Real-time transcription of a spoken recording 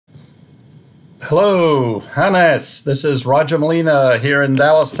Hello, Hannes. This is Roger Malina here in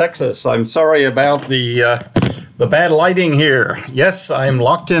Dallas, Texas. I'm sorry about the bad lighting here. Yes, I'm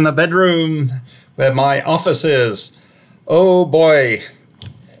locked in a bedroom where my office is. Oh boy,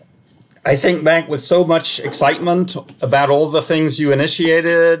 I think back with so much excitement about all the things you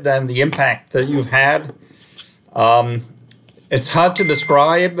initiated and the impact that you've had. It's hard to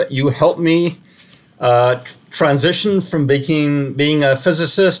describe. You helped me transition from being a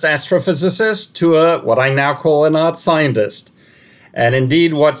physicist, astrophysicist, to what I now call an art scientist. And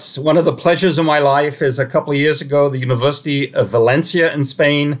indeed, what's one of the pleasures of my life is a couple of years ago, the University of Valencia in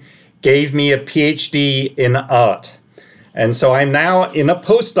Spain gave me a PhD in art. And so I'm now in a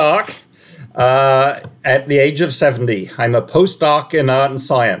postdoc at the age of 70. I'm a postdoc in art and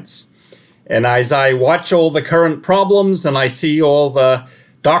science. And as I watch all the current problems and I see all the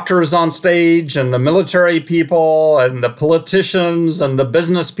doctors on stage and the military people and the politicians and the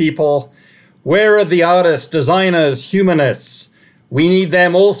business people, where are the artists, designers, humanists? We need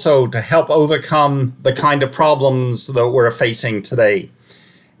them also to help overcome the kind of problems that we're facing today.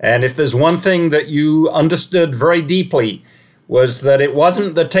 And if there's one thing that you understood very deeply, was that it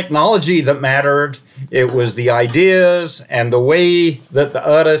wasn't the technology that mattered, it was the ideas and the way that the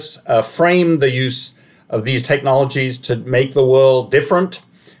artists framed the use of these technologies to make the world different,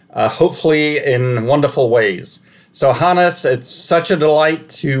 hopefully in wonderful ways. So Hannes, it's such a delight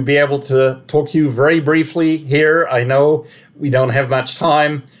to be able to talk to you very briefly here. I know we don't have much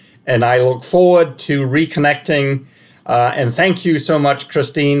time, and I look forward to reconnecting. And thank you so much,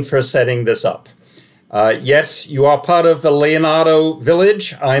 Christine, for setting this up. Yes, you are part of the Leonardo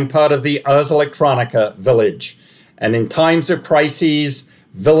village. I'm part of the Ars Electronica village. And in times of crises,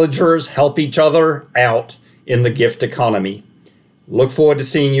 villagers help each other out in the gift economy. Look forward to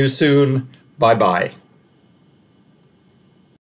seeing you soon. Bye-bye.